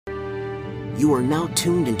You are now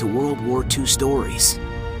tuned into World War II stories.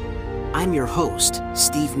 I'm your host,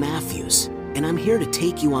 Steve Matthews, and I'm here to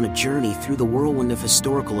take you on a journey through the whirlwind of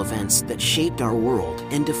historical events that shaped our world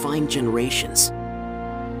and defined generations.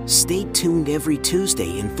 Stay tuned every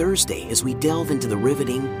Tuesday and Thursday as we delve into the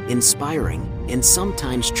riveting, inspiring, and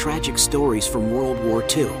sometimes tragic stories from World War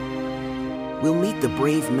II. We'll meet the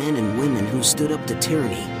brave men and women who stood up to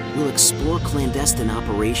tyranny, we'll explore clandestine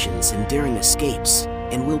operations and daring escapes,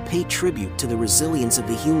 and we'll pay tribute to the resilience of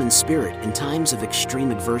the human spirit in times of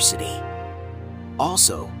extreme adversity.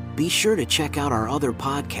 Also, be sure to check out our other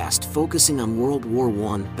podcast focusing on World War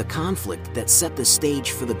I, the conflict that set the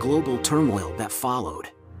stage for the global turmoil that followed.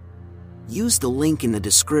 Use the link in the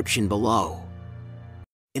description below.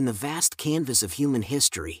 In the vast canvas of human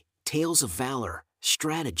history, tales of valor,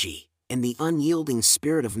 strategy, and the unyielding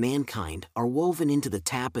spirit of mankind are woven into the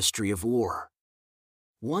tapestry of war.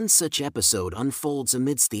 One such episode unfolds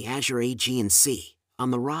amidst the azure Aegean Sea,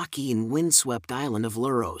 on the rocky and windswept island of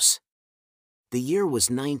Leros. The year was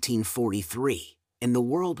 1943, and the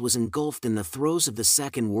world was engulfed in the throes of the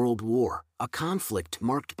Second World War, a conflict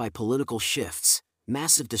marked by political shifts,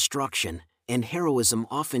 massive destruction, and heroism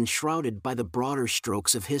often shrouded by the broader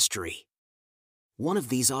strokes of history. One of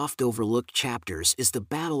these oft-overlooked chapters is the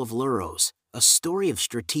Battle of Leros, a story of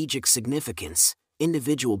strategic significance,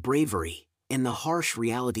 individual bravery, and the harsh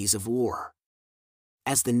realities of war.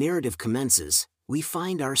 As the narrative commences, we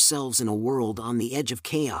find ourselves in a world on the edge of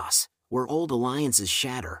chaos, where old alliances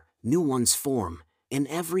shatter, new ones form, and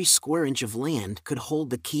every square inch of land could hold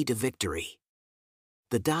the key to victory.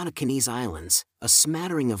 The WW2 Islands, a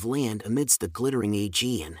smattering of land amidst the glittering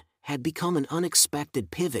Aegean, had become an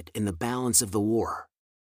unexpected pivot in the balance of the war.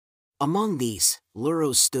 Among these,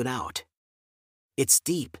 Leros stood out. Its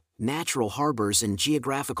deep, natural harbors and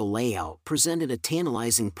geographical layout presented a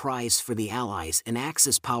tantalizing prize for the Allies and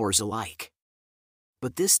Axis powers alike.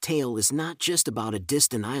 But this tale is not just about a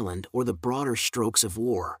distant island or the broader strokes of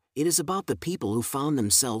war, it is about the people who found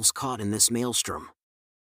themselves caught in this maelstrom.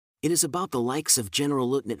 It is about the likes of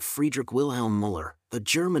Generalleutnant Friedrich Wilhelm Müller, a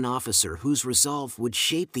German officer whose resolve would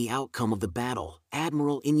shape the outcome of the battle,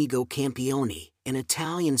 Admiral Inigo Campioni, an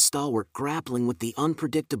Italian stalwart grappling with the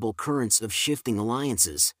unpredictable currents of shifting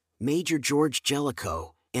alliances, Major George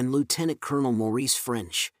Jellicoe, and Lieutenant Colonel Maurice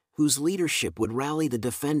French, whose leadership would rally the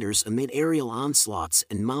defenders amid aerial onslaughts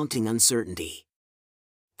and mounting uncertainty.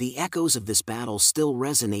 The echoes of this battle still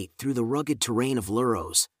resonate through the rugged terrain of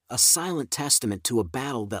Leros, a silent testament to a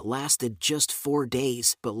battle that lasted just 4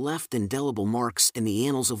 days but left indelible marks in the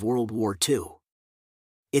annals of World War II.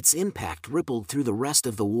 Its impact rippled through the rest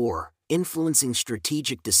of the war, influencing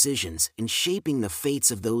strategic decisions and shaping the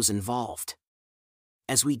fates of those involved.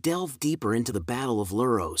 As we delve deeper into the Battle of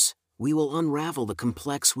Leros, we will unravel the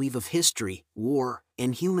complex weave of history, war,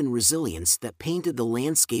 and human resilience that painted the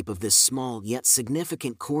landscape of this small yet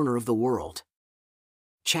significant corner of the world.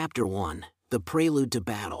 Chapter 1: The Prelude to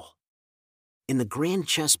Battle. In the grand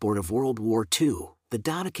chessboard of World War II, the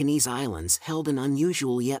WW2 Islands held an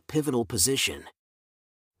unusual yet pivotal position.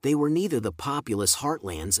 They were neither the populous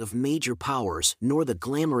heartlands of major powers nor the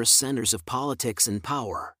glamorous centers of politics and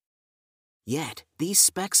power. Yet, these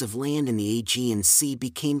specks of land in the Aegean Sea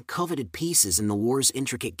became coveted pieces in the war's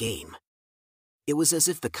intricate game. It was as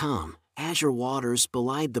if the calm, azure waters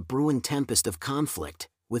belied the brewing tempest of conflict,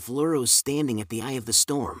 with Leros standing at the eye of the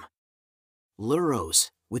storm. Leros,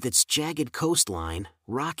 with its jagged coastline,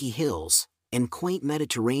 rocky hills, and quaint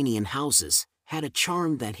Mediterranean houses, had a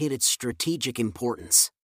charm that hid its strategic importance.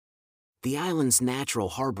 The island's natural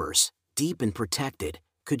harbors, deep and protected,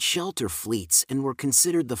 could shelter fleets and were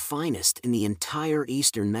considered the finest in the entire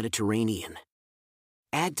eastern Mediterranean.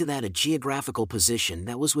 Add to that a geographical position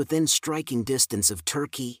that was within striking distance of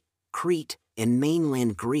Turkey, Crete, and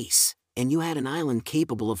mainland Greece, and you had an island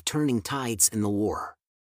capable of turning tides in the war.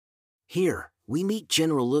 Here, we meet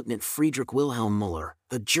Generalleutnant Friedrich Wilhelm Müller,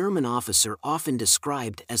 a German officer often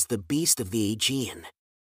described as the Beast of the Aegean.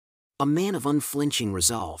 A man of unflinching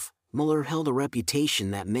resolve, Müller held a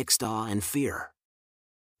reputation that mixed awe and fear.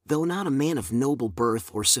 Though not a man of noble birth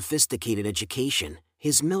or sophisticated education,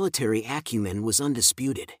 his military acumen was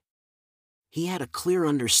undisputed. He had a clear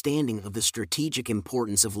understanding of the strategic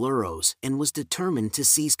importance of Leros and was determined to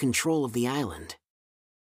seize control of the island.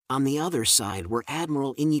 On the other side were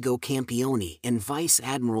Admiral Inigo Campioni and Vice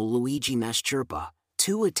Admiral Luigi Mastruppa,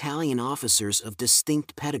 2 Italian officers of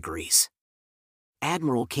distinct pedigrees.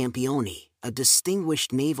 Admiral Campioni, a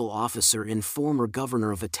distinguished naval officer and former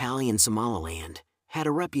governor of Italian Somaliland, had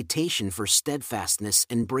a reputation for steadfastness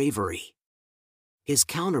and bravery. His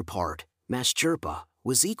counterpart, Mastruppa,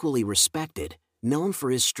 was equally respected, known for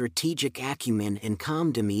his strategic acumen and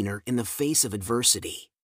calm demeanor in the face of adversity.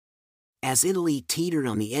 As Italy teetered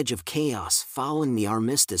on the edge of chaos following the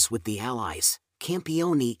armistice with the Allies,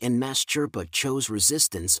 Campioni and Mastruppa chose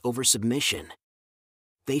resistance over submission.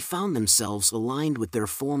 They found themselves aligned with their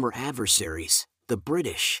former adversaries, the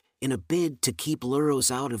British, in a bid to keep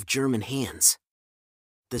Leros out of German hands.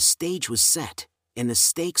 The stage was set, and the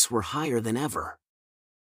stakes were higher than ever.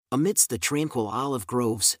 Amidst the tranquil olive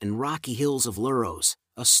groves and rocky hills of Leros,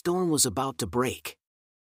 a storm was about to break.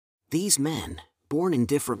 These men, born in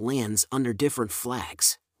different lands under different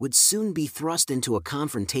flags, would soon be thrust into a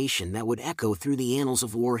confrontation that would echo through the annals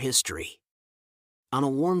of war history. On a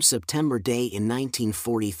warm September day in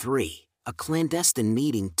 1943, a clandestine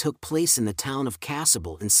meeting took place in the town of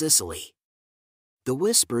Cassibile in Sicily. The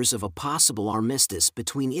whispers of a possible armistice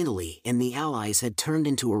between Italy and the Allies had turned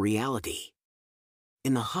into a reality.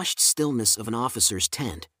 In the hushed stillness of an officer's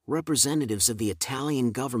tent, representatives of the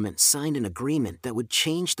Italian government signed an agreement that would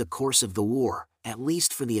change the course of the war, at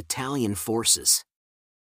least for the Italian forces.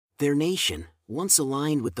 Their nation, once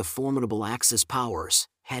aligned with the formidable Axis powers,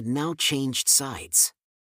 had now changed sides.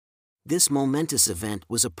 This momentous event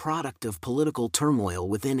was a product of political turmoil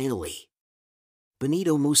within Italy.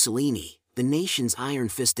 Benito Mussolini, the nation's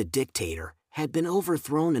iron-fisted dictator, had been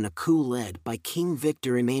overthrown in a coup led by King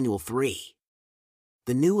Victor Emmanuel III.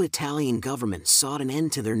 The new Italian government sought an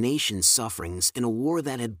end to their nation's sufferings in a war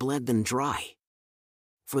that had bled them dry.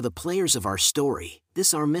 For the players of our story,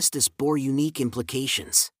 this armistice bore unique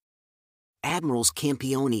implications. Admirals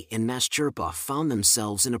Campioni and Mastruppa found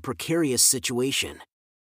themselves in a precarious situation.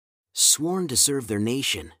 Sworn to serve their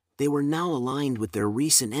nation, they were now aligned with their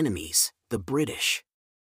recent enemies, the British.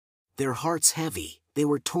 Their hearts heavy, they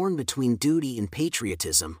were torn between duty and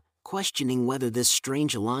patriotism, questioning whether this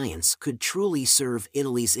strange alliance could truly serve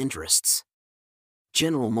Italy's interests.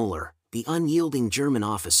 General Müller, the unyielding German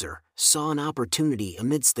officer, saw an opportunity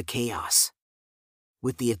amidst the chaos.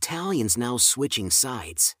 With the Italians now switching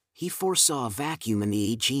sides, he foresaw a vacuum in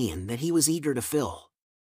the Aegean that he was eager to fill.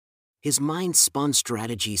 His mind spun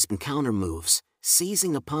strategies and countermoves,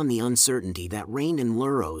 seizing upon the uncertainty that reigned in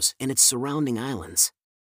Leros and its surrounding islands.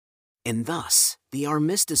 And thus, the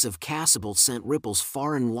armistice of Cassibile sent ripples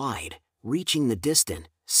far and wide, reaching the distant,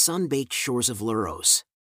 sun-baked shores of Leros.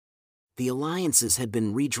 The alliances had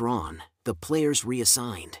been redrawn, the players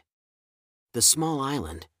reassigned. The small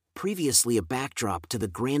island, previously a backdrop to the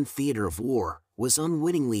grand theater of war, was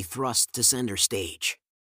unwittingly thrust to center stage.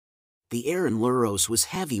 The air in Leros was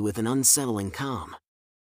heavy with an unsettling calm.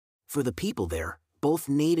 For the people there, both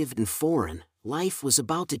native and foreign, life was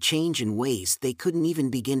about to change in ways they couldn't even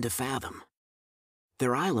begin to fathom.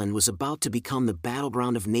 Their island was about to become the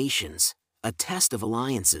battleground of nations, a test of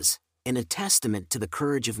alliances, and a testament to the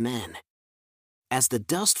courage of men. As the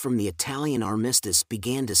dust from the Italian armistice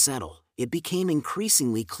began to settle, it became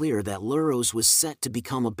increasingly clear that Leros was set to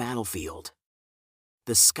become a battlefield.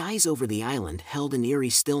 The skies over the island held an eerie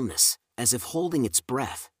stillness, as if holding its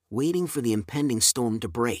breath, waiting for the impending storm to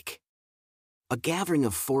break. A gathering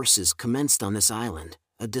of forces commenced on this island,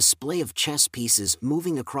 a display of chess pieces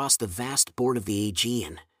moving across the vast board of the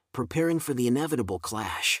Aegean, preparing for the inevitable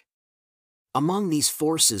clash. Among these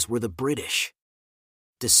forces were the British.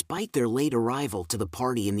 Despite their late arrival to the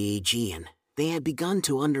party in the Aegean, they had begun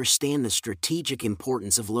to understand the strategic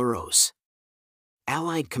importance of Leros.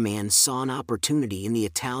 Allied commands saw an opportunity in the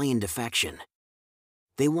Italian defection.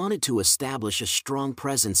 They wanted to establish a strong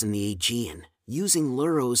presence in the Aegean, using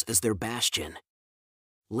Leros as their bastion.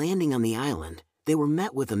 Landing on the island, they were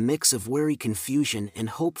met with a mix of wary confusion and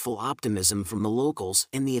hopeful optimism from the locals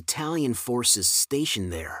and the Italian forces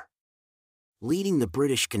stationed there. Leading the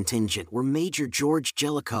British contingent were Major George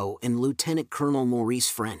Jellicoe and Lieutenant Colonel Maurice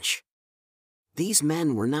French. These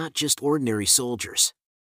men were not just ordinary soldiers.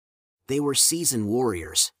 They were seasoned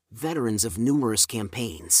warriors, veterans of numerous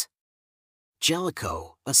campaigns.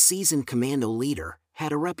 Jellicoe, a seasoned commando leader,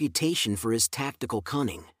 had a reputation for his tactical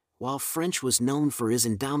cunning, while French was known for his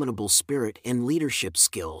indomitable spirit and leadership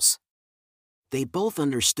skills. They both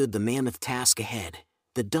understood the mammoth task ahead,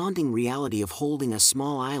 the daunting reality of holding a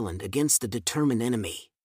small island against a determined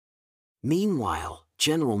enemy. Meanwhile,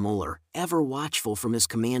 General Müller, ever watchful from his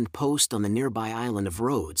command post on the nearby island of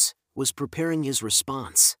Rhodes, was preparing his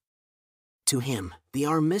response. To him, the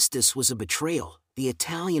armistice was a betrayal, the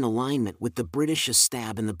Italian alignment with the British a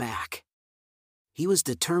stab in the back. He was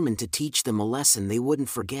determined to teach them a lesson they wouldn't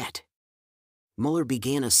forget. Müller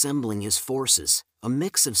began assembling his forces, a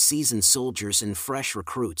mix of seasoned soldiers and fresh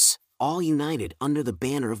recruits, all united under the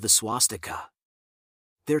banner of the swastika.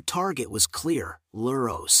 Their target was clear: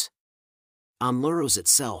 Leros. On Leros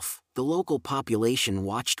itself, the local population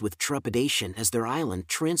watched with trepidation as their island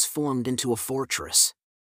transformed into a fortress.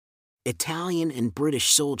 Italian and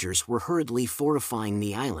British soldiers were hurriedly fortifying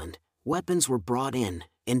the island, weapons were brought in,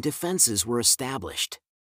 and defenses were established.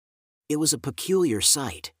 It was a peculiar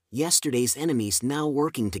sight, yesterday's enemies now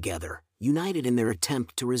working together, united in their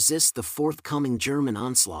attempt to resist the forthcoming German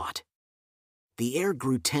onslaught. The air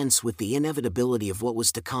grew tense with the inevitability of what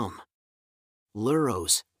was to come.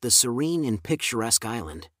 Leros, the serene and picturesque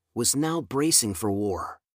island, was now bracing for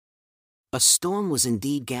war. A storm was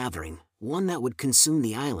indeed gathering, one that would consume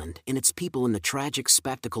the island and its people in the tragic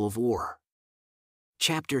spectacle of war.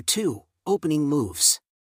 Chapter 2, Opening Moves.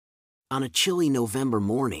 On a chilly November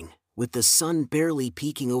morning, with the sun barely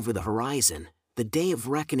peeking over the horizon, the day of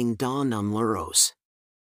reckoning dawned on Leros.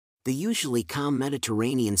 The usually calm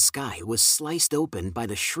Mediterranean sky was sliced open by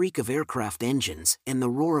the shriek of aircraft engines and the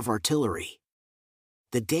roar of artillery.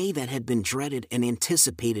 The day that had been dreaded and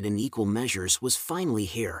anticipated in equal measures was finally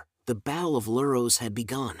here. The Battle of Leros had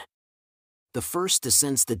begun. The first to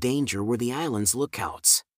sense the danger were the island's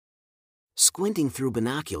lookouts. Squinting through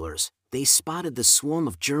binoculars, they spotted the swarm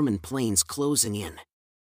of German planes closing in.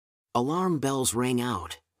 Alarm bells rang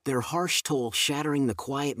out, their harsh toll shattering the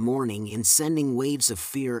quiet morning and sending waves of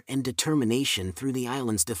fear and determination through the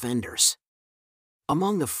island's defenders.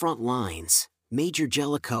 Among the front lines, Major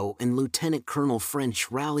Jellicoe and Lieutenant Colonel French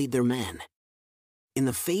rallied their men. In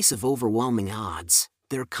the face of overwhelming odds,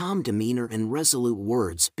 their calm demeanor and resolute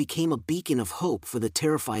words became a beacon of hope for the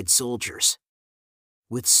terrified soldiers.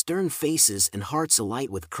 With stern faces and hearts alight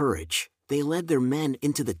with courage, they led their men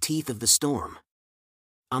into the teeth of the storm.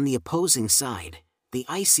 On the opposing side, the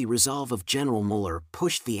icy resolve of General Muller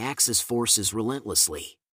pushed the Axis forces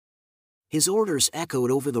relentlessly. His orders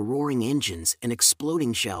echoed over the roaring engines and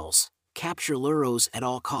exploding shells: capture Leros at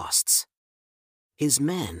all costs. His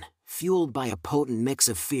men, fueled by a potent mix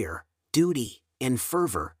of fear, duty, and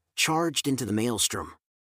fervor, charged into the maelstrom.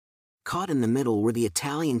 Caught in the middle were the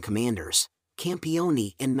Italian commanders,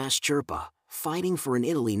 Campioni and Mastruppa, fighting for an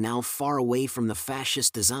Italy now far away from the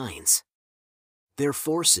fascist designs. Their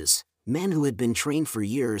forces, men who had been trained for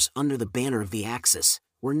years under the banner of the Axis,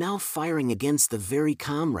 were now firing against the very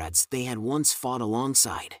comrades they had once fought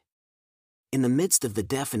alongside. In the midst of the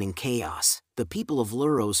deafening chaos, the people of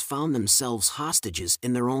Leros found themselves hostages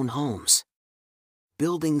in their own homes.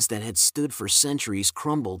 Buildings that had stood for centuries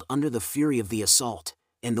crumbled under the fury of the assault,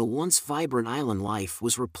 and the once vibrant island life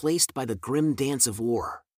was replaced by the grim dance of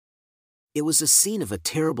war. It was a scene of a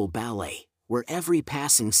terrible ballet, where every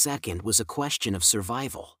passing second was a question of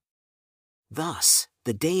survival. Thus,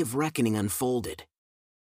 the day of reckoning unfolded.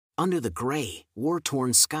 Under the gray,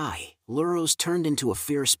 war-torn sky, Leros turned into a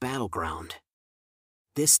fierce battleground.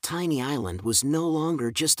 This tiny island was no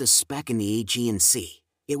longer just a speck in the Aegean Sea,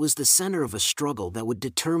 it was the center of a struggle that would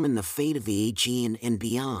determine the fate of the Aegean and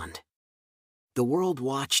beyond. The world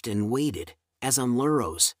watched and waited, as on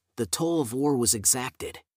Leros, the toll of war was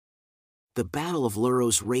exacted. The Battle of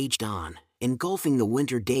Leros raged on, engulfing the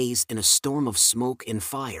winter days in a storm of smoke and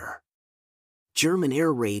fire. German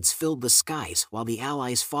air raids filled the skies while the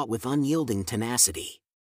Allies fought with unyielding tenacity.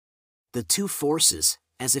 The two forces,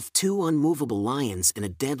 as if two unmovable lions in a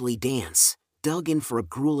deadly dance, dug in for a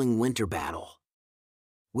grueling winter battle.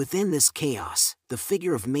 Within this chaos, the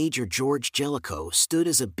figure of Major George Jellicoe stood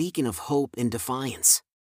as a beacon of hope and defiance.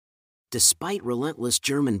 Despite relentless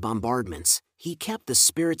German bombardments, he kept the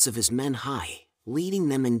spirits of his men high, leading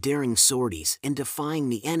them in daring sorties and defying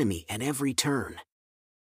the enemy at every turn.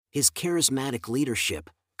 His charismatic leadership,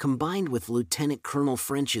 combined with Lieutenant Colonel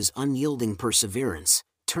French's unyielding perseverance,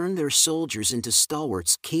 turned their soldiers into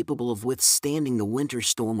stalwarts capable of withstanding the winter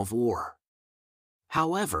storm of war.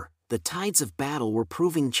 However, the tides of battle were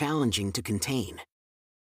proving challenging to contain.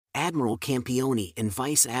 Admiral Campioni and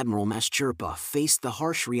Vice Admiral Mastruppa faced the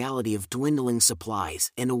harsh reality of dwindling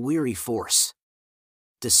supplies and a weary force.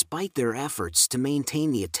 Despite their efforts to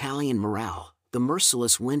maintain the Italian morale, the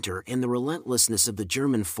merciless winter and the relentlessness of the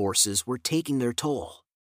German forces were taking their toll.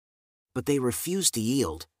 But they refused to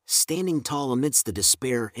yield, standing tall amidst the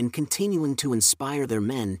despair and continuing to inspire their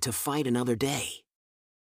men to fight another day.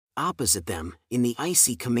 Opposite them, in the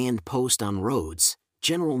icy command post on Rhodes,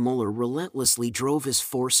 General Muller relentlessly drove his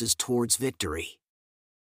forces towards victory.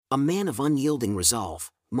 A man of unyielding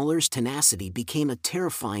resolve, Muller's tenacity became a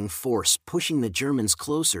terrifying force pushing the Germans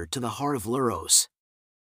closer to the heart of Leros.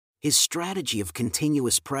 His strategy of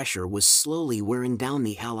continuous pressure was slowly wearing down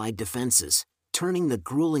the Allied defenses, turning the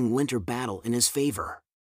grueling winter battle in his favor.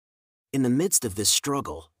 In the midst of this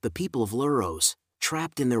struggle, the people of Leros,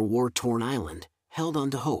 trapped in their war-torn island, held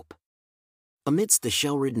on to hope. Amidst the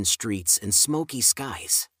shell-ridden streets and smoky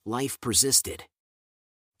skies, life persisted.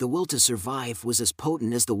 the will to survive was as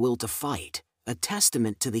potent as the will to fight, a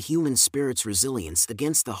testament to the human spirit's resilience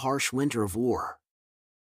against the harsh winter of war.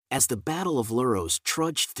 As the Battle of Leros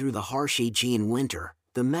trudged through the harsh Aegean winter,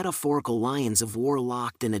 the metaphorical lions of war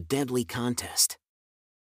locked in a deadly contest.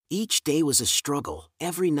 Each day was a struggle,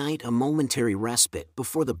 every night a momentary respite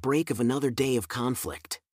before the break of another day of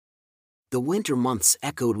conflict. The winter months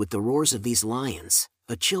echoed with the roars of these lions,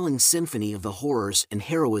 a chilling symphony of the horrors and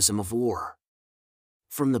heroism of war.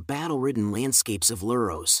 From the battle-ridden landscapes of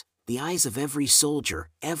Leros, the eyes of every soldier,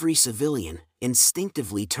 every civilian,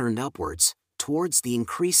 instinctively turned upwards, towards the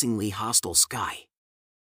increasingly hostile sky.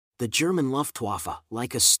 The German Luftwaffe,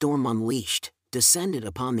 like a storm unleashed, descended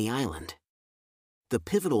upon the island. The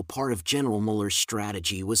pivotal part of General Muller's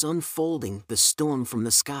strategy was unfolding the storm from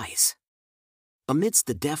the skies. Amidst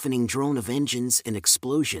the deafening drone of engines and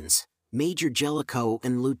explosions, Major Jellicoe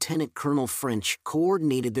and Lieutenant Colonel French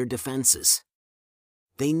coordinated their defenses.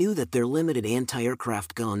 They knew that their limited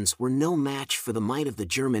anti-aircraft guns were no match for the might of the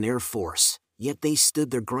German Air Force, yet they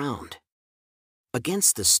stood their ground.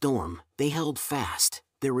 Against the storm, they held fast,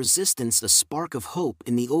 their resistance a spark of hope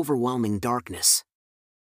in the overwhelming darkness.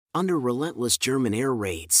 Under relentless German air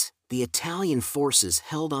raids, the Italian forces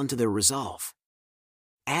held on to their resolve.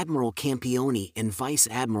 Admiral Campioni and Vice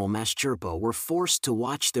Admiral Mastruppo were forced to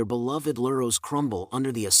watch their beloved Leros crumble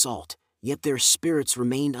under the assault, yet their spirits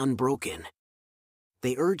remained unbroken.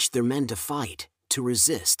 They urged their men to fight, to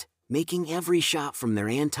resist, making every shot from their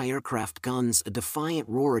anti-aircraft guns a defiant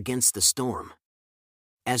roar against the storm.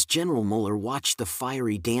 As General Muller watched the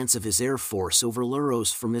fiery dance of his air force over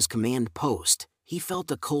Leros from his command post, he felt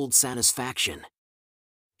a cold satisfaction.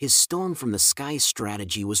 His storm from the sky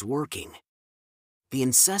strategy was working. The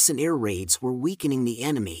incessant air raids were weakening the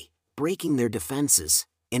enemy, breaking their defenses,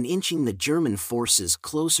 and inching the German forces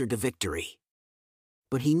closer to victory.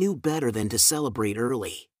 But he knew better than to celebrate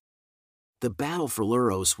early. The battle for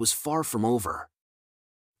Leros was far from over.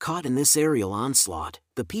 Caught in this aerial onslaught,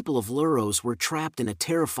 the people of Leros were trapped in a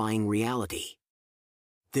terrifying reality.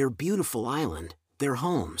 Their beautiful island, their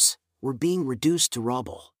homes, were being reduced to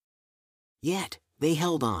rubble. Yet, they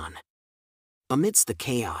held on. Amidst the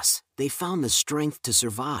chaos, they found the strength to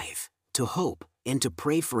survive, to hope, and to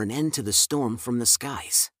pray for an end to the storm from the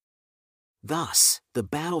skies. Thus, the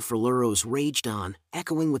battle for Leros raged on,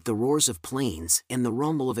 echoing with the roars of planes and the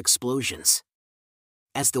rumble of explosions.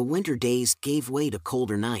 As the winter days gave way to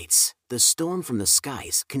colder nights, the storm from the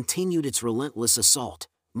skies continued its relentless assault,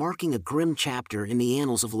 marking a grim chapter in the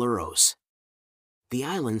annals of Leros. The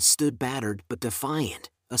island stood battered but defiant,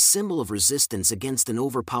 a symbol of resistance against an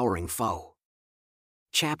overpowering foe.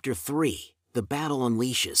 Chapter 3: The Battle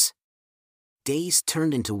Unleashes. Days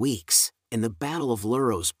turned into weeks, and the Battle of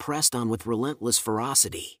Leros pressed on with relentless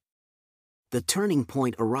ferocity. The turning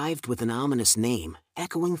point arrived with an ominous name,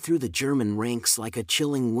 echoing through the German ranks like a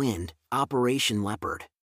chilling wind: Operation Leopard.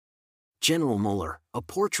 General Muller, a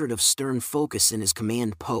portrait of stern focus in his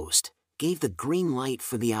command post, gave the green light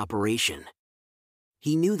for the operation.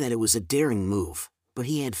 He knew that it was a daring move, but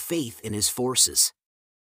he had faith in his forces.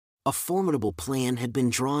 A formidable plan had been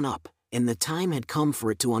drawn up, and the time had come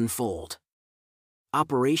for it to unfold.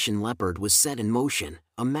 Operation Leopard was set in motion,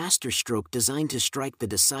 a masterstroke designed to strike the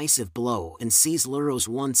decisive blow and seize Leros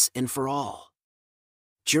once and for all.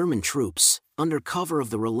 German troops, under cover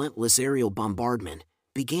of the relentless aerial bombardment,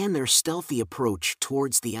 began their stealthy approach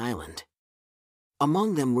towards the island.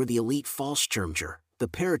 Among them were the elite Fallschirmjäger, the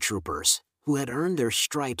paratroopers, who had earned their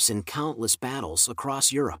stripes in countless battles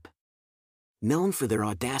across Europe. Known for their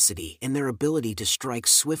audacity and their ability to strike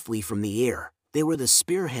swiftly from the air, they were the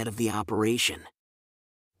spearhead of the operation.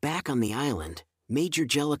 Back on the island, Major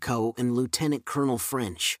Jellicoe and Lieutenant Colonel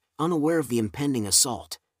French, unaware of the impending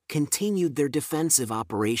assault, continued their defensive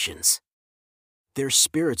operations. Their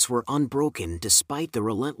spirits were unbroken despite the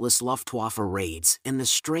relentless Luftwaffe raids and the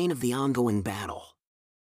strain of the ongoing battle.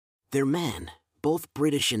 Their men, both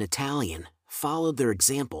British and Italian, followed their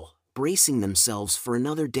example, bracing themselves for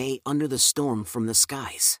another day under the storm from the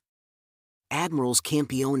skies. Admirals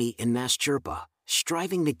Campioni and Mastruppo,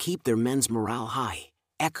 striving to keep their men's morale high,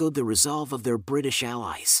 echoed the resolve of their British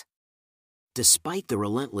allies. Despite the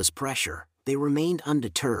relentless pressure, they remained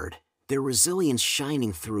undeterred, their resilience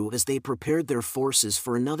shining through as they prepared their forces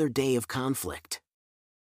for another day of conflict.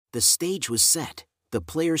 The stage was set, the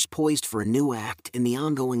players poised for a new act in the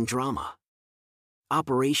ongoing drama.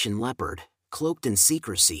 Operation Leopard, cloaked in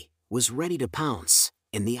secrecy, was ready to pounce,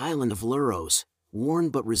 and the island of Leros, worn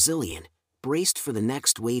but resilient, braced for the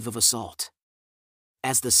next wave of assault.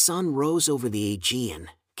 As the sun rose over the Aegean,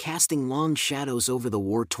 casting long shadows over the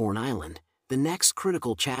war-torn island, the next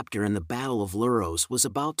critical chapter in the Battle of Leros was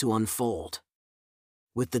about to unfold.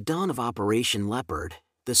 With the dawn of Operation Leopard,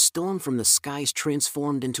 the storm from the skies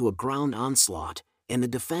transformed into a ground onslaught, and the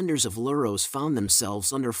defenders of Leros found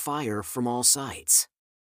themselves under fire from all sides.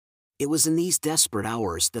 It was in these desperate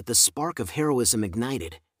hours that the spark of heroism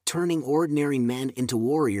ignited, turning ordinary men into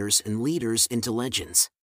warriors and leaders into legends.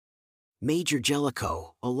 Major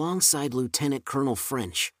Jellicoe, alongside Lieutenant Colonel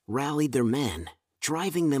French, rallied their men,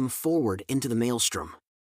 driving them forward into the maelstrom.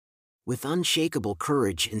 With unshakable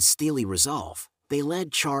courage and steely resolve, they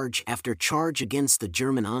led charge after charge against the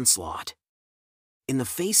German onslaught. In the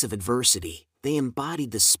face of adversity, they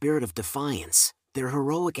embodied the spirit of defiance, their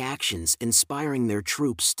heroic actions inspiring their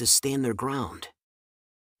troops to stand their ground.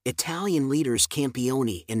 Italian leaders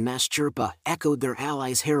Campioni and Mastruppa echoed their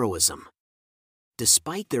allies' heroism.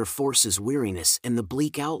 Despite their forces' weariness and the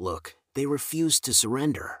bleak outlook, they refused to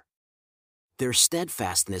surrender. Their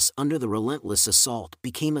steadfastness under the relentless assault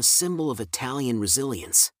became a symbol of Italian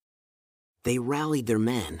resilience. They rallied their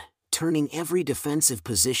men, turning every defensive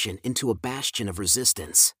position into a bastion of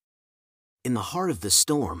resistance. In the heart of the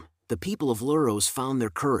storm, the people of Leros found their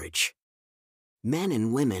courage. Men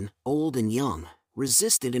and women, old and young,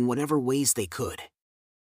 resisted in whatever ways they could.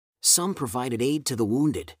 Some provided aid to the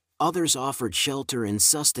wounded, others offered shelter and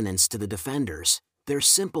sustenance to the defenders, their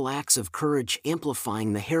simple acts of courage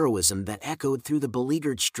amplifying the heroism that echoed through the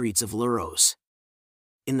beleaguered streets of Leros.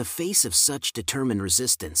 In the face of such determined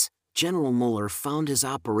resistance, General Muller found his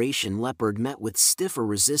Operation Leopard met with stiffer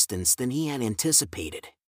resistance than he had anticipated.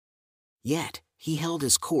 Yet, he held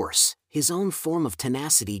his course, his own form of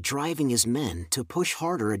tenacity driving his men to push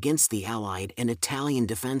harder against the Allied and Italian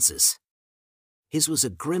defenses. His was a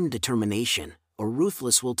grim determination, a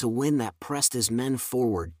ruthless will to win that pressed his men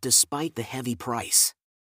forward despite the heavy price.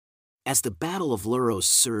 As the Battle of Leros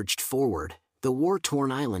surged forward, the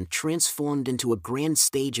war-torn island transformed into a grand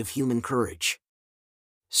stage of human courage.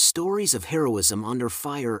 Stories of heroism under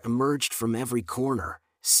fire emerged from every corner,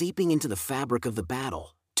 seeping into the fabric of the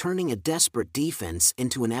battle, turning a desperate defense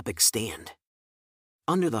into an epic stand.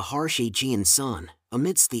 Under the harsh Aegean sun,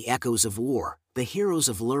 amidst the echoes of war, the heroes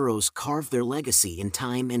of Leros carved their legacy in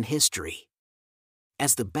time and history.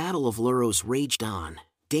 As the Battle of Leros raged on,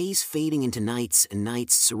 days fading into nights and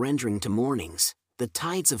nights surrendering to mornings, the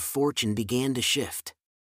tides of fortune began to shift.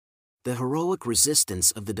 The heroic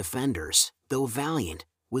resistance of the defenders, though valiant,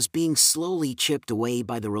 was being slowly chipped away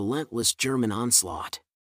by the relentless German onslaught.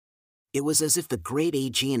 It was as if the great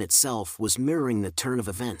Aegean itself was mirroring the turn of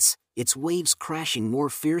events, its waves crashing more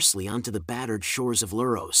fiercely onto the battered shores of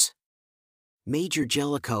Leros. Major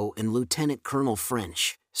Jellicoe and Lieutenant Colonel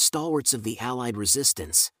French, stalwarts of the Allied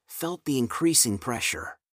resistance, felt the increasing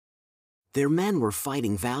pressure. Their men were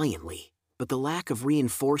fighting valiantly, but the lack of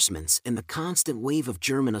reinforcements and the constant wave of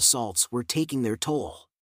German assaults were taking their toll.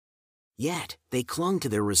 Yet, they clung to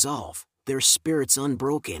their resolve, their spirits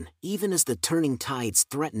unbroken, even as the turning tides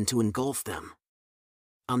threatened to engulf them.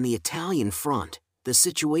 On the Italian front, the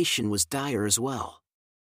situation was dire as well.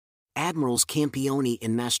 Admirals Campioni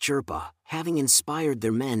and Mastruppa, having inspired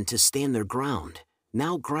their men to stand their ground,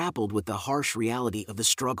 now grappled with the harsh reality of the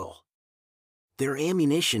struggle. Their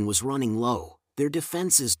ammunition was running low, their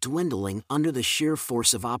defenses dwindling under the sheer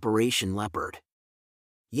force of Operation Leopard.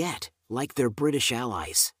 Yet, like their British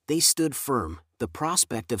allies, they stood firm, the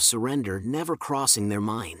prospect of surrender never crossing their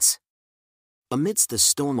minds. Amidst the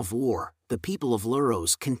storm of war, the people of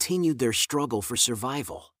Leros continued their struggle for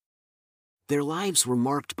survival. Their lives were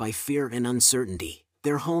marked by fear and uncertainty,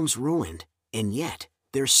 their homes ruined, and yet,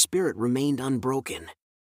 their spirit remained unbroken.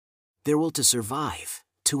 Their will to survive,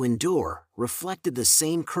 to endure, reflected the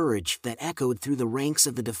same courage that echoed through the ranks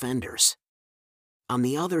of the defenders. On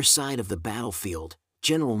the other side of the battlefield,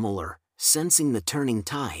 General Muller, sensing the turning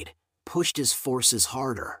tide, pushed his forces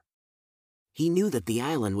harder. He knew that the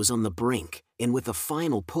island was on the brink, and with a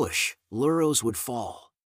final push, Leros would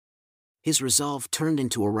fall. His resolve turned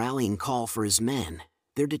into a rallying call for his men,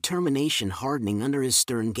 their determination hardening under his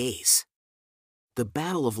stern gaze. The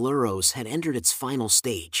Battle of Leros had entered its final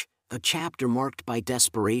stage, a chapter marked by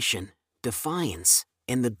desperation, defiance,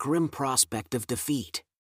 and the grim prospect of defeat.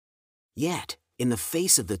 Yet, in the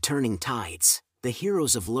face of the turning tides, the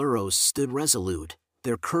heroes of Leros stood resolute,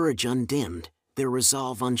 their courage undimmed, their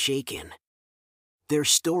resolve unshaken. Their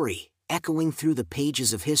story, echoing through the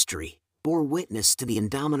pages of history, bore witness to the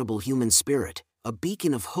indomitable human spirit, a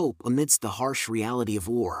beacon of hope amidst the harsh reality of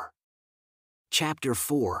war. Chapter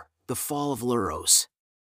 4: The Fall of Leros.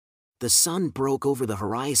 The sun broke over the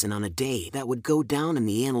horizon on a day that would go down in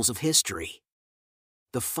the annals of history.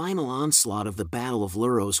 The final onslaught of the Battle of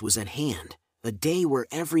Leros was at hand, a day where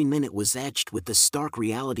every minute was etched with the stark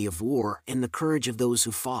reality of war and the courage of those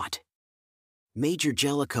who fought. Major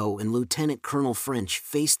Jellicoe and Lieutenant Colonel French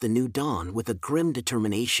faced the new dawn with a grim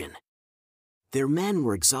determination. Their men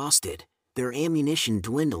were exhausted, their ammunition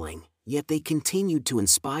dwindling, yet they continued to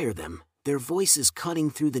inspire them, their voices cutting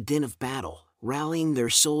through the din of battle, rallying their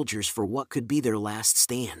soldiers for what could be their last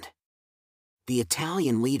stand. The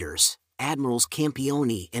Italian leaders, Admirals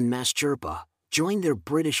Campioni and Mastruppa, joined their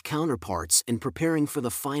British counterparts in preparing for the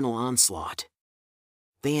final onslaught.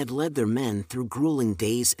 They had led their men through grueling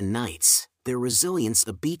days and nights, their resilience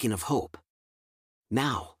a beacon of hope.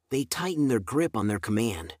 Now, they tightened their grip on their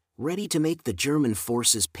command, ready to make the German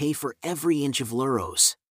forces pay for every inch of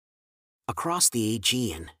Leros. Across the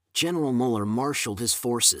Aegean, General Muller marshaled his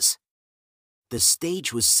forces. The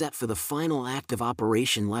stage was set for the final act of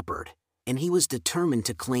Operation Leopard, and he was determined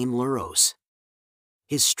to claim Leros.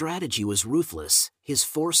 His strategy was ruthless, his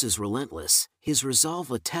forces relentless, his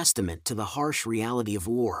resolve a testament to the harsh reality of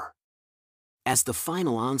war. As the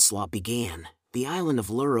final onslaught began, the island of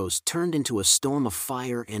Leros turned into a storm of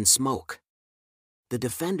fire and smoke. The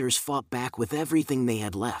defenders fought back with everything they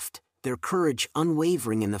had left, their courage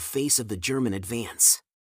unwavering in the face of the German advance.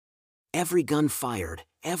 Every gun fired,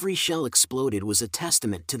 every shell exploded was a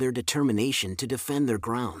testament to their determination to defend their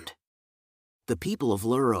ground. The people of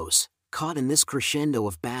Leros, caught in this crescendo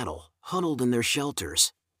of battle, huddled in their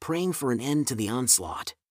shelters, praying for an end to the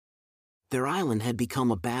onslaught. Their island had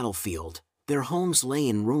become a battlefield, their homes lay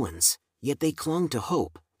in ruins, yet they clung to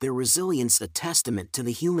hope, their resilience a testament to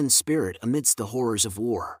the human spirit amidst the horrors of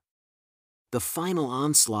war. The final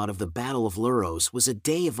onslaught of the Battle of Leros was a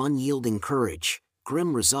day of unyielding courage,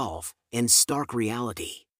 grim resolve, and stark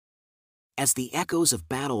reality. As the echoes of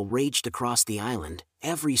battle raged across the island,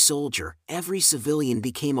 every soldier, every civilian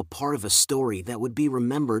became a part of a story that would be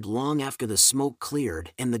remembered long after the smoke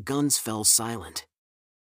cleared and the guns fell silent.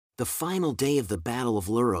 The final day of the Battle of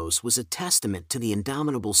Leros was a testament to the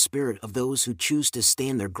indomitable spirit of those who choose to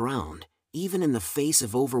stand their ground, even in the face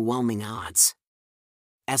of overwhelming odds.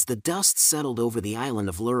 As the dust settled over the island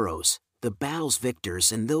of Leros, the battle's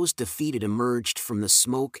victors and those defeated emerged from the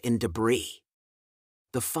smoke and debris.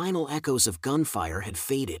 The final echoes of gunfire had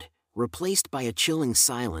faded, replaced by a chilling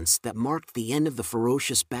silence that marked the end of the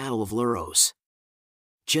ferocious Battle of Leros.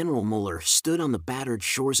 General Muller stood on the battered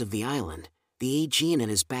shores of the island, the Aegean at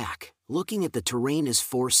his back, looking at the terrain his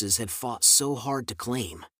forces had fought so hard to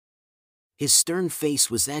claim. His stern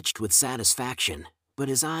face was etched with satisfaction, but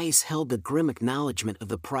his eyes held the grim acknowledgement of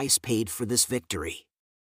the price paid for this victory.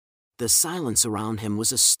 The silence around him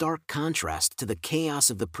was a stark contrast to the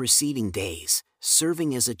chaos of the preceding days,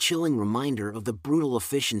 serving as a chilling reminder of the brutal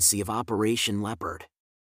efficiency of Operation Leopard.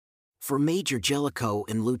 For Major Jellicoe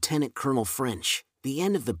and Lieutenant Colonel French, the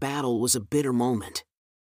end of the battle was a bitter moment.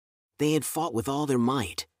 They had fought with all their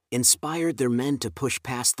might, inspired their men to push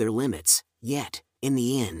past their limits, yet, in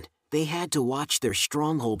the end, they had to watch their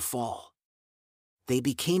stronghold fall. They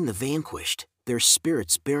became the vanquished, their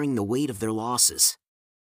spirits bearing the weight of their losses.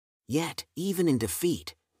 Yet, even in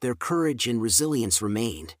defeat, their courage and resilience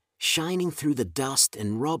remained, shining through the dust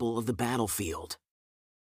and rubble of the battlefield.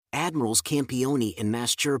 Admirals Campioni and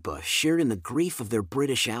Mastruppa shared in the grief of their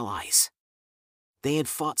British allies. They had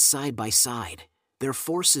fought side by side, their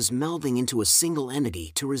forces melding into a single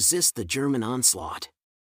entity to resist the German onslaught.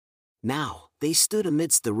 Now, they stood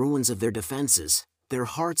amidst the ruins of their defenses, their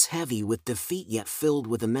hearts heavy with defeat yet filled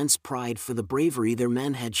with immense pride for the bravery their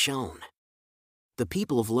men had shown. The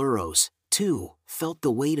people of Leros, too, felt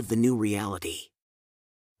the weight of the new reality.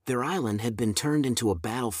 Their island had been turned into a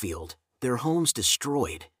battlefield, their homes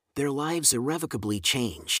destroyed, their lives irrevocably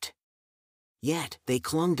changed. Yet, they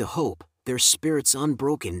clung to hope, their spirits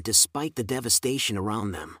unbroken despite the devastation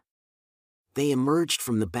around them. They emerged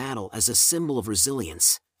from the battle as a symbol of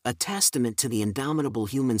resilience, a testament to the indomitable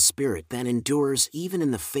human spirit that endures even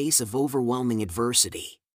in the face of overwhelming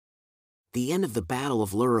adversity. The end of the Battle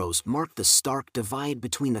of Leros marked the stark divide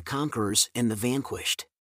between the conquerors and the vanquished.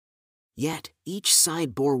 Yet, each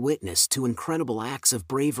side bore witness to incredible acts of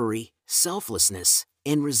bravery, selflessness,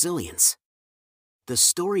 and resilience. The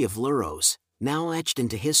story of Leros, now etched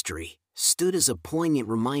into history, stood as a poignant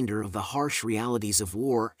reminder of the harsh realities of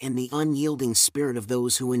war and the unyielding spirit of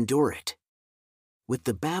those who endure it. With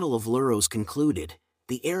the Battle of Leros concluded,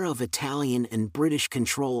 the era of Italian and British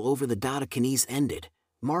control over the Dodecanese ended,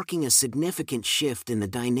 marking a significant shift in the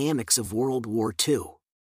dynamics of World War II.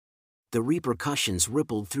 The repercussions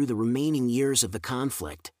rippled through the remaining years of the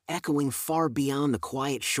conflict, echoing far beyond the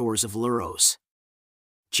quiet shores of Leros.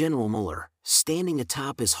 General Muller, standing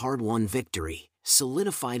atop his hard-won victory,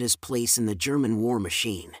 solidified his place in the German war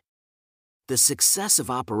machine. The success of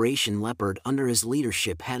Operation Leopard under his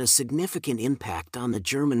leadership had a significant impact on the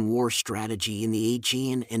German war strategy in the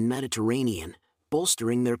Aegean and Mediterranean,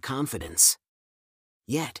 bolstering their confidence.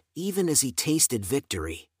 Yet, even as he tasted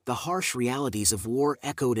victory, the harsh realities of war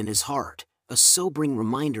echoed in his heart, a sobering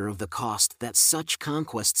reminder of the cost that such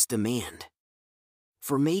conquests demand.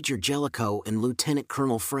 For Major Jellicoe and Lieutenant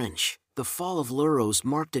Colonel French, the fall of Leros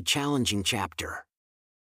marked a challenging chapter.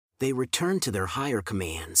 They returned to their higher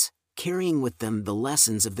commands, carrying with them the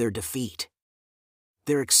lessons of their defeat.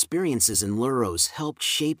 Their experiences in Leros helped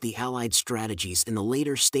shape the Allied strategies in the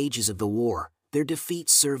later stages of the war, their defeat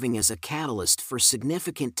serving as a catalyst for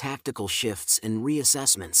significant tactical shifts and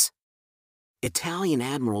reassessments. Italian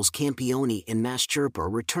admirals Campioni and Mastruppa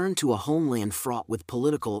returned to a homeland fraught with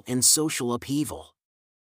political and social upheaval.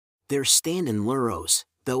 Their stand in Leros,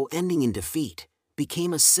 though ending in defeat,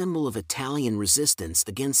 became a symbol of Italian resistance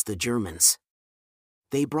against the Germans.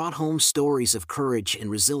 They brought home stories of courage and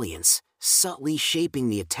resilience, subtly shaping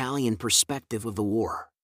the Italian perspective of the war.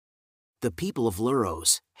 The people of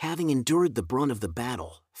Leros, having endured the brunt of the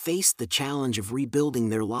battle, faced the challenge of rebuilding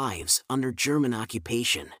their lives under German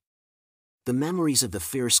occupation. The memories of the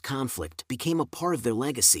fierce conflict became a part of their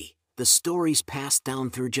legacy, the stories passed down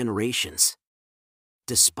through generations.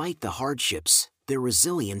 Despite the hardships, their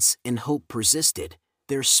resilience and hope persisted,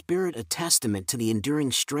 their spirit a testament to the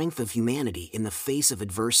enduring strength of humanity in the face of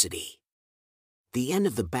adversity. The end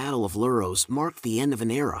of the Battle of Leros marked the end of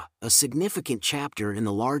an era, a significant chapter in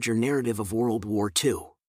the larger narrative of World War II.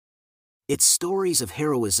 Its stories of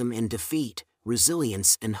heroism and defeat,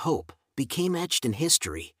 resilience and hope, became etched in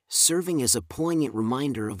history, serving as a poignant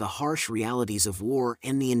reminder of the harsh realities of war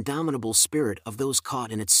and the indomitable spirit of those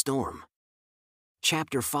caught in its storm.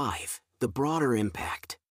 Chapter 5: The Broader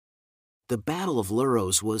Impact. The Battle of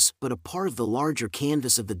Leros was but a part of the larger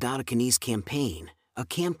canvas of the Dodecanese campaign, a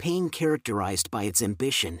campaign characterized by its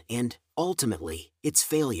ambition and, ultimately, its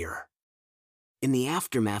failure. In the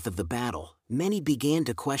aftermath of the battle, many began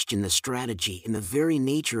to question the strategy and the very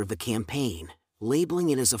nature of the campaign, labeling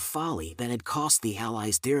it as a folly that had cost the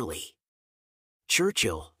Allies dearly.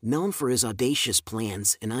 Churchill, known for his audacious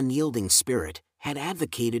plans and unyielding spirit, had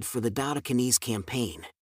advocated for the Dodecanese campaign.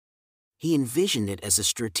 He envisioned it as a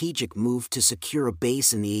strategic move to secure a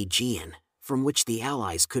base in the Aegean, from which the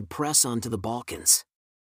Allies could press on to the Balkans.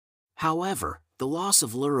 However, the loss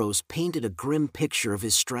of Leros painted a grim picture of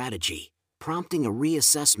his strategy, prompting a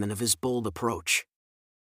reassessment of his bold approach.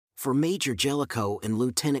 For Major Jellicoe and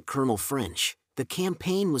Lieutenant Colonel French, the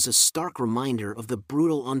campaign was a stark reminder of the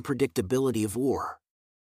brutal unpredictability of war.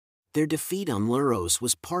 Their defeat on Leros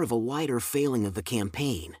was part of a wider failing of the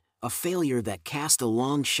campaign, a failure that cast a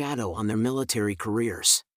long shadow on their military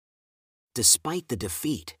careers. Despite the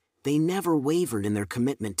defeat, they never wavered in their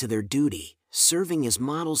commitment to their duty, serving as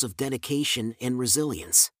models of dedication and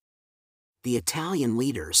resilience. The Italian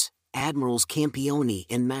leaders, Admirals Campioni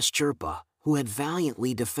and Mastruppa, who had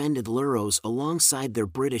valiantly defended Leros alongside their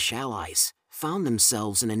British allies, found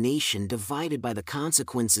themselves in a nation divided by the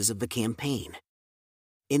consequences of the campaign.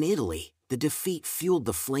 In Italy, the defeat fueled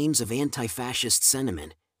the flames of anti-fascist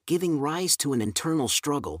sentiment, giving rise to an internal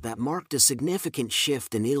struggle that marked a significant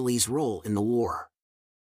shift in Italy's role in the war.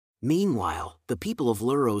 Meanwhile, the people of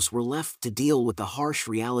Leros were left to deal with the harsh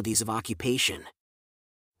realities of occupation.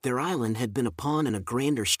 Their island had been a pawn in a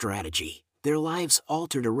grander strategy, their lives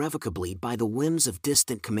altered irrevocably by the whims of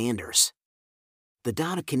distant commanders. The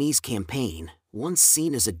Dodecanese campaign, once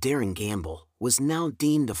seen as a daring gamble, was now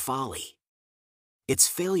deemed a folly. Its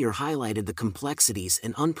failure highlighted the complexities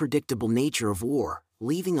and unpredictable nature of war,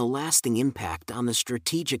 leaving a lasting impact on the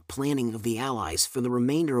strategic planning of the Allies for the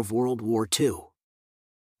remainder of World War II.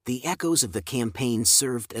 The echoes of the campaign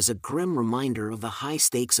served as a grim reminder of the high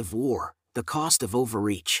stakes of war, the cost of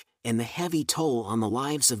overreach, and the heavy toll on the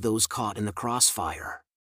lives of those caught in the crossfire.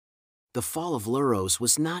 The fall of Leros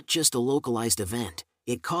was not just a localized event,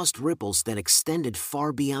 it caused ripples that extended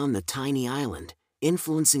far beyond the tiny island,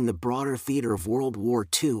 influencing the broader theater of World War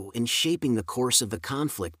II and shaping the course of the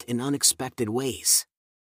conflict in unexpected ways.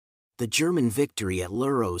 The German victory at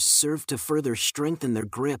Leros served to further strengthen their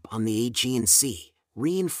grip on the Aegean Sea,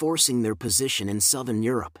 reinforcing their position in southern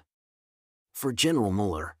Europe. For General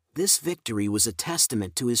Müller, this victory was a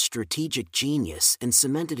testament to his strategic genius and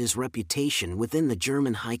cemented his reputation within the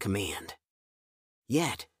German high command.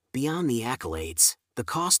 Yet, beyond the accolades, the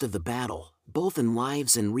cost of the battle, both in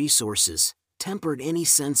lives and resources, tempered any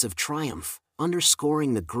sense of triumph,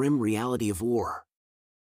 underscoring the grim reality of war.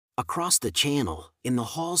 Across the Channel, in the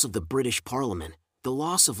halls of the British Parliament, the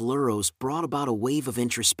loss of Leros brought about a wave of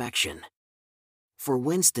introspection. For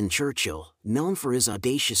Winston Churchill, known for his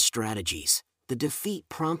audacious strategies, the defeat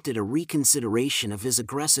prompted a reconsideration of his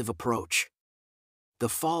aggressive approach. the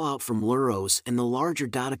fallout from Leros and the larger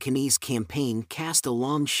Dodecanese campaign cast a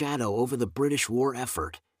long shadow over the British war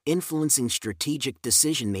effort, influencing strategic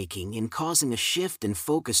decision-making and causing a shift in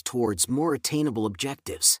focus towards more attainable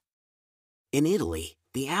objectives. In Italy,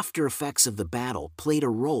 the after-effects of the battle played a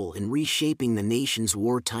role in reshaping the nation's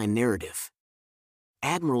wartime narrative.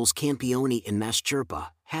 Admirals Campioni and Mastruppa,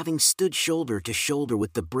 having stood shoulder to shoulder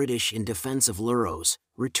with the British in defense of Leros,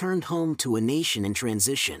 returned home to a nation in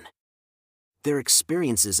transition. Their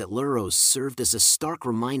experiences at Leros served as a stark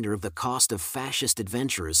reminder of the cost of fascist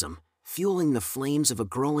adventurism, fueling the flames of a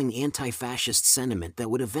growing anti-fascist sentiment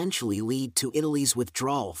that would eventually lead to Italy's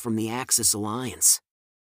withdrawal from the Axis alliance.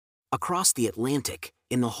 Across the Atlantic,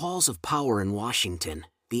 in the halls of power in Washington,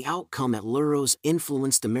 the outcome at Leros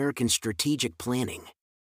influenced American strategic planning.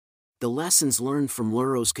 The lessons learned from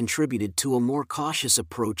Leros contributed to a more cautious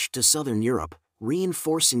approach to Southern Europe,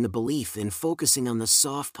 reinforcing the belief in focusing on the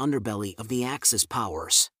soft underbelly of the Axis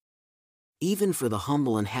powers. Even for the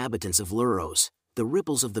humble inhabitants of Leros, the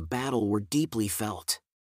ripples of the battle were deeply felt.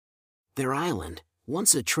 Their island,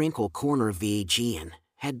 once a tranquil corner of the Aegean,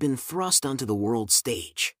 had been thrust onto the world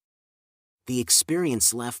stage. The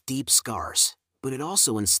experience left deep scars, but it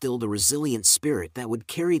also instilled a resilient spirit that would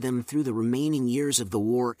carry them through the remaining years of the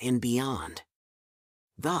war and beyond.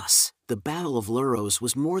 Thus, the Battle of Leros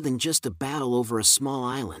was more than just a battle over a small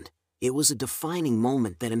island. It was a defining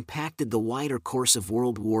moment that impacted the wider course of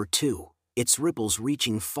World War II, its ripples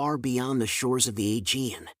reaching far beyond the shores of the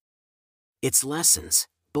Aegean. Its lessons,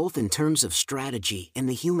 both in terms of strategy and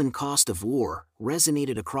the human cost of war,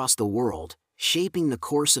 resonated across the world, shaping the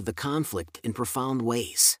course of the conflict in profound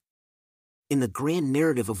ways. In the grand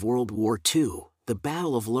narrative of World War II, the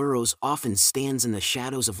Battle of Leros often stands in the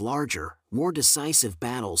shadows of larger, more decisive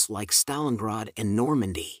battles like Stalingrad and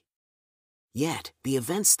Normandy. Yet, the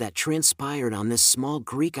events that transpired on this small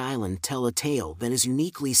Greek island tell a tale that is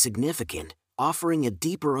uniquely significant, offering a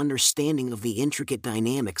deeper understanding of the intricate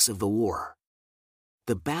dynamics of the war.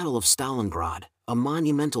 The Battle of Stalingrad, a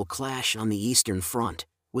monumental clash on the Eastern Front,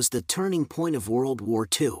 was the turning point of World War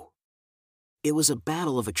II. It was a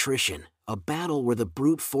battle of attrition, a battle where the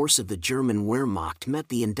brute force of the German Wehrmacht met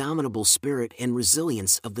the indomitable spirit and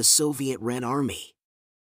resilience of the Soviet Red Army.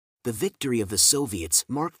 The victory of the Soviets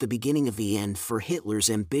marked the beginning of the end for Hitler's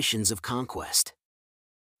ambitions of conquest.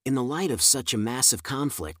 In the light of such a massive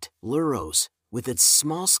conflict, Leros, with its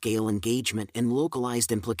small-scale engagement and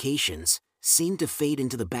localized implications, seemed to fade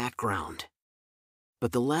into the background.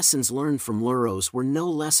 But the lessons learned from Leros were no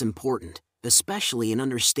less important, especially in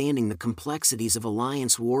understanding the complexities of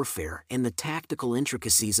alliance warfare and the tactical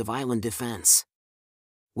intricacies of island defense.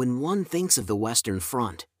 When one thinks of the Western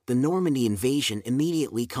Front, the Normandy invasion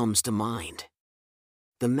immediately comes to mind.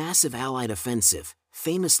 The massive Allied offensive,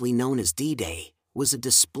 famously known as D-Day, was a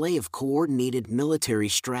display of coordinated military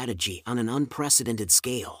strategy on an unprecedented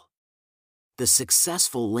scale. The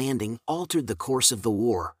successful landing altered the course of the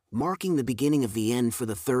war, marking the beginning of the end for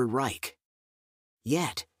the Third Reich.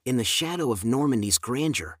 Yet, in the shadow of Normandy's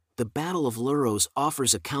grandeur, the Battle of Leros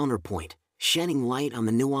offers a counterpoint, shedding light on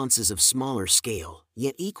the nuances of smaller-scale,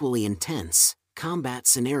 yet equally intense, combat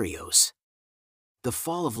scenarios. The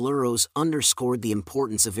fall of Leros underscored the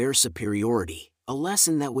importance of air superiority, a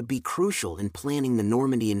lesson that would be crucial in planning the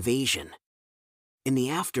Normandy invasion. In the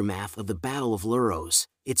aftermath of the Battle of Leros,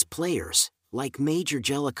 its players, like Major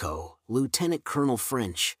Jellicoe, Lieutenant Colonel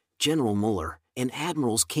French, General Muller, and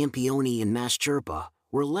Admirals Campioni and Mastruppa,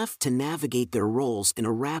 were left to navigate their roles in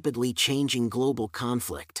a rapidly changing global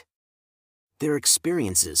conflict. Their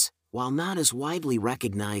experiences, while not as widely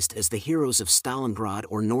recognized as the heroes of Stalingrad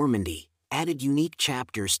or Normandy, added unique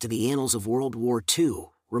chapters to the annals of World War II,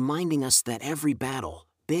 reminding us that every battle,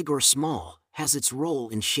 big or small, has its role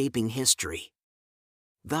in shaping history.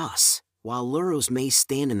 Thus, while Leros may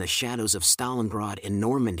stand in the shadows of Stalingrad and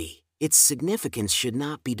Normandy, its significance should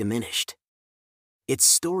not be diminished. Its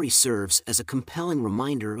story serves as a compelling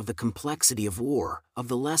reminder of the complexity of war, of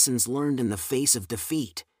the lessons learned in the face of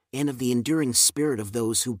defeat, and of the enduring spirit of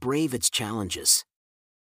those who brave its challenges.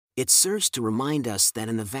 It serves to remind us that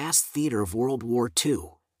in the vast theater of World War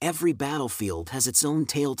II, every battlefield has its own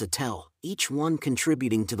tale to tell, each one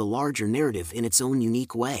contributing to the larger narrative in its own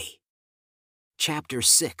unique way. Chapter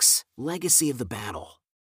 6: Legacy of the Battle.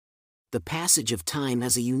 The passage of time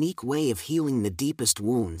has a unique way of healing the deepest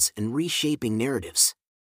wounds and reshaping narratives.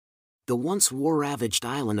 The once war-ravaged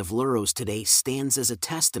island of Leros today stands as a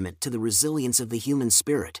testament to the resilience of the human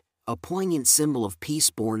spirit, a poignant symbol of peace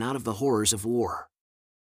born out of the horrors of war.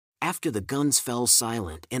 After the guns fell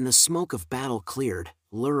silent and the smoke of battle cleared,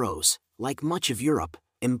 Leros, like much of Europe,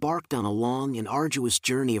 embarked on a long and arduous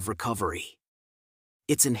journey of recovery.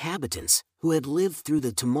 Its inhabitants, who had lived through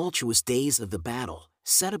the tumultuous days of the battle,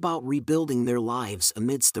 set about rebuilding their lives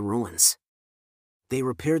amidst the ruins. They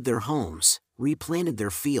repaired their homes, replanted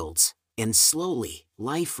their fields, and slowly,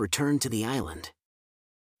 life returned to the island.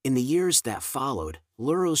 In the years that followed,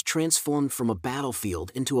 Leros transformed from a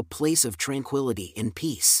battlefield into a place of tranquility and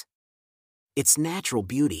peace. Its natural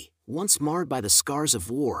beauty, once marred by the scars of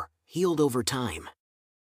war, healed over time.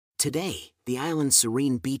 Today, the island's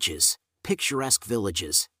serene beaches, picturesque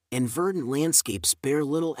villages, and verdant landscapes bear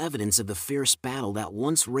little evidence of the fierce battle that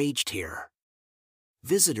once raged here.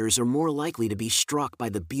 Visitors are more likely to be struck by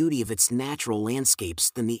the beauty of its natural landscapes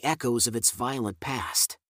than the echoes of its violent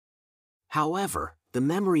past. However, the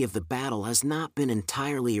memory of the battle has not been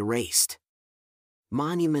entirely erased.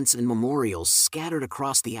 Monuments and memorials scattered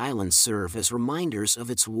across the island serve as reminders of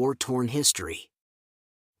its war-torn history.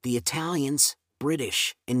 The Italians,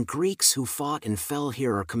 British, and Greeks who fought and fell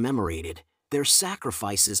here are commemorated, their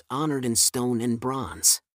sacrifices honored in stone and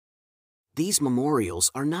bronze. These memorials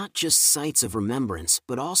are not just sites of remembrance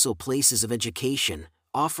but also places of education,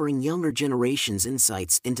 offering younger generations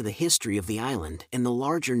insights into the history of the island and the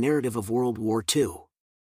larger narrative of World War II.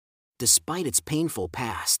 Despite its painful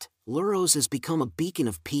past, Leros has become a beacon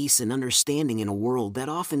of peace and understanding in a world that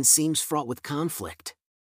often seems fraught with conflict.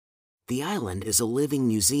 The island is a living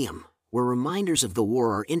museum, where reminders of the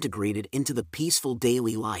war are integrated into the peaceful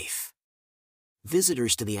daily life.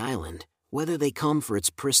 Visitors to the island, whether they come for its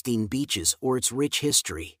pristine beaches or its rich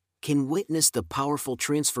history, can witness the powerful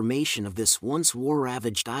transformation of this once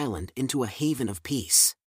war-ravaged island into a haven of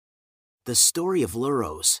peace. The story of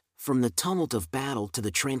Leros, from the tumult of battle to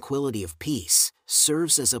the tranquility of peace,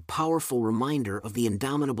 serves as a powerful reminder of the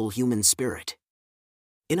indomitable human spirit.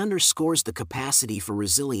 It underscores the capacity for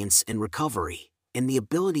resilience and recovery, and the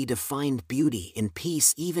ability to find beauty and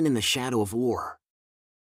peace even in the shadow of war.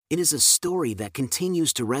 It is a story that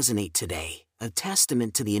continues to resonate today, a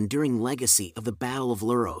testament to the enduring legacy of the Battle of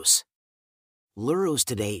Leros. Leros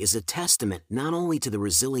today is a testament not only to the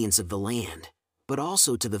resilience of the land, but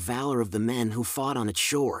also to the valor of the men who fought on its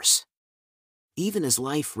shores. Even as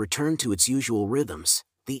life returned to its usual rhythms,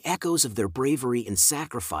 the echoes of their bravery and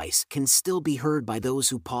sacrifice can still be heard by those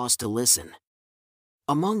who pause to listen.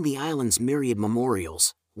 Among the island's myriad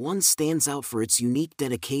memorials, one stands out for its unique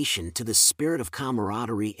dedication to the spirit of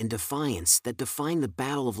camaraderie and defiance that defined the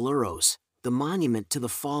Battle of Leros, the monument to the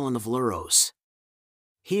fallen of Leros.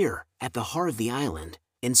 Here, at the heart of the island,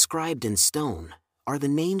 inscribed in stone, are the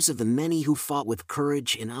names of the many who fought with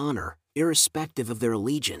courage and honor, irrespective of their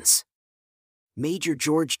allegiance. Major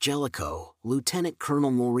George Jellicoe, Lieutenant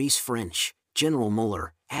Colonel Maurice French, General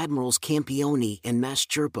Muller, Admirals Campioni and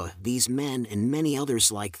Maschurpa, these men and many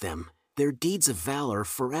others like them, their deeds of valor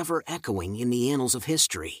forever echoing in the annals of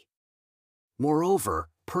history. Moreover,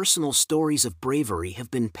 personal stories of bravery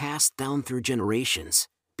have been passed down through generations,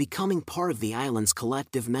 becoming part of the island's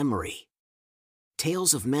collective memory.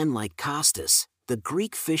 Tales of men like Costas, the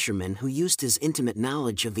Greek fisherman who used his intimate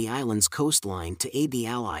knowledge of the island's coastline to aid the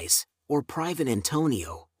Allies, or Private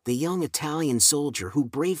Antonio, the young Italian soldier who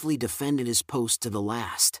bravely defended his post to the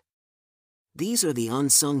last. These are the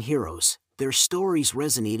unsung heroes, their stories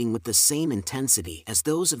resonating with the same intensity as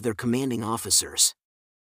those of their commanding officers.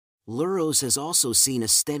 Leros has also seen a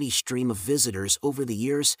steady stream of visitors over the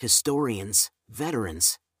years, historians,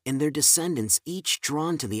 veterans, and their descendants, each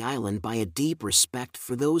drawn to the island by a deep respect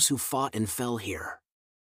for those who fought and fell here.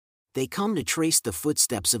 They come to trace the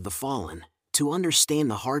footsteps of the fallen, to understand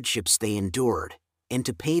the hardships they endured, and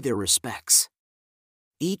to pay their respects.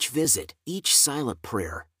 Each visit, each silent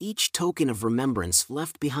prayer, each token of remembrance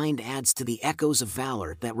left behind adds to the echoes of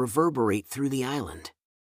valor that reverberate through the island.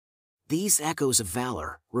 These echoes of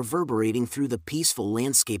valor, reverberating through the peaceful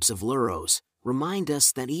landscapes of Leros, remind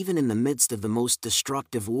us that even in the midst of the most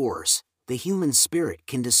destructive wars, the human spirit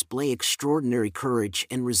can display extraordinary courage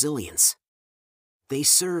and resilience. They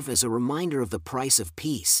serve as a reminder of the price of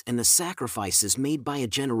peace and the sacrifices made by a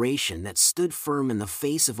generation that stood firm in the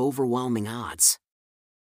face of overwhelming odds.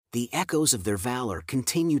 The echoes of their valor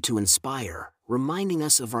continue to inspire, reminding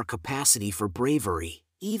us of our capacity for bravery,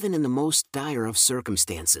 even in the most dire of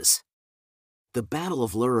circumstances. The Battle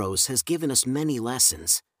of Leros has given us many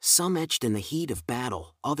lessons, some etched in the heat of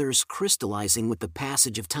battle, others crystallizing with the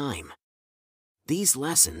passage of time. These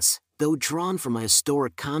lessons, though drawn from a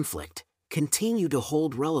historic conflict, continue to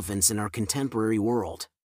hold relevance in our contemporary world.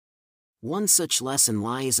 One such lesson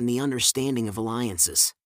lies in the understanding of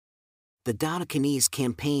alliances. The Dodecanese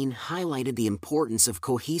campaign highlighted the importance of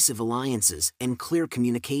cohesive alliances and clear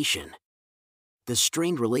communication. The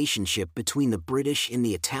strained relationship between the British and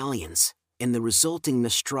the Italians, and the resulting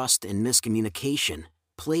mistrust and miscommunication,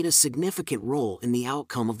 played a significant role in the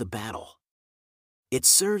outcome of the battle. It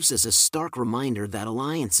serves as a stark reminder that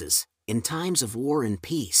alliances, in times of war and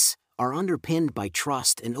peace, are underpinned by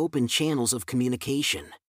trust and open channels of communication.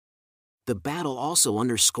 The battle also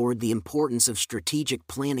underscored the importance of strategic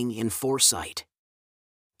planning and foresight.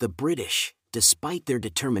 The British, despite their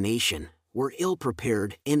determination, were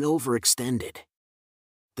ill-prepared and overextended.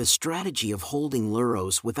 The strategy of holding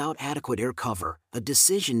Leros without adequate air cover, a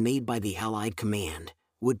decision made by the Allied command,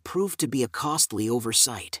 would prove to be a costly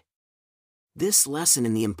oversight. This lesson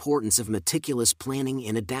in the importance of meticulous planning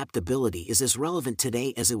and adaptability is as relevant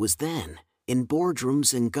today as it was then, in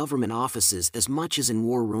boardrooms and government offices as much as in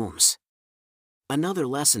war rooms. Another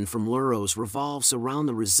lesson from Leros revolves around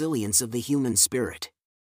the resilience of the human spirit.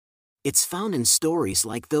 It's found in stories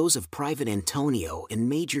like those of Private Antonio and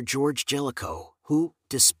Major George Jellicoe, who,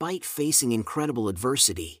 despite facing incredible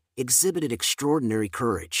adversity, exhibited extraordinary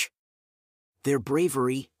courage. Their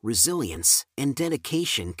bravery, resilience, and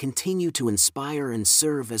dedication continue to inspire and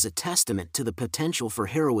serve as a testament to the potential for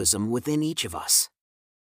heroism within each of us.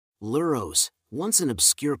 Leros, once an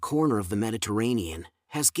obscure corner of the Mediterranean,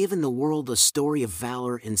 has given the world a story of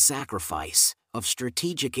valor and sacrifice, of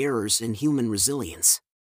strategic errors and human resilience.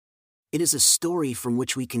 It is a story from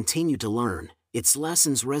which we continue to learn, its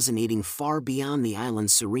lessons resonating far beyond the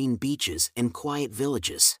island's serene beaches and quiet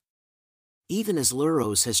villages. Even as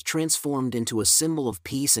Leros has transformed into a symbol of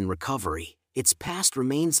peace and recovery, its past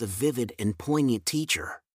remains a vivid and poignant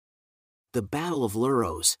teacher. The Battle of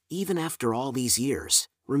Leros, even after all these years,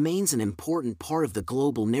 remains an important part of the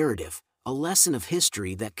global narrative, a lesson of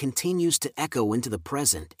history that continues to echo into the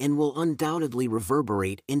present and will undoubtedly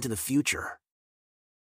reverberate into the future.